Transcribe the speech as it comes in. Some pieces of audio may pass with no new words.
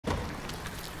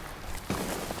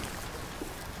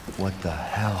What the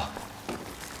hell?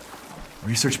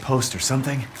 Research post or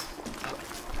something?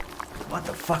 What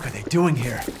the fuck are they doing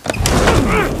here? Get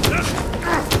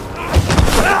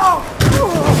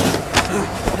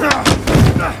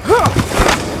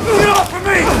off of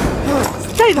me!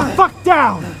 Stay the fuck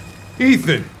down!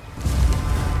 Ethan!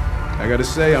 I gotta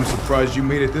say, I'm surprised you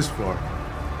made it this far.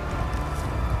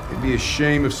 It'd be a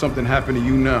shame if something happened to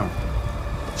you now.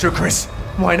 Sure, Chris.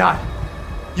 Why not?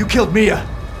 You killed Mia.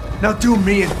 Now do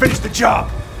me and finish the job!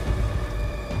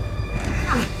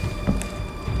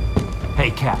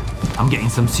 Hey, Cap. I'm getting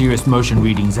some serious motion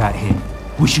readings out here.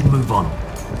 We should move on.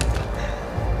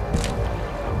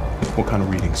 What kind of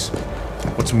readings?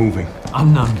 What's moving?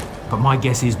 Unknown, but my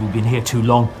guess is we've been here too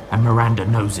long, and Miranda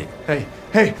knows it. Hey,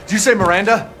 did you say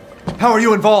Miranda? How are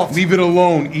you involved? Leave it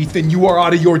alone, Ethan. You are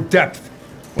out of your depth.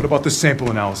 What about the sample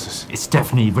analysis? It's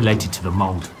definitely related to the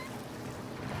mold.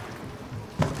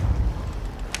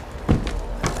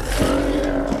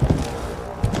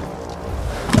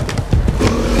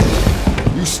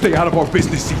 You stay out of our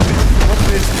business, Ethan.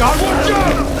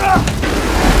 Watch out!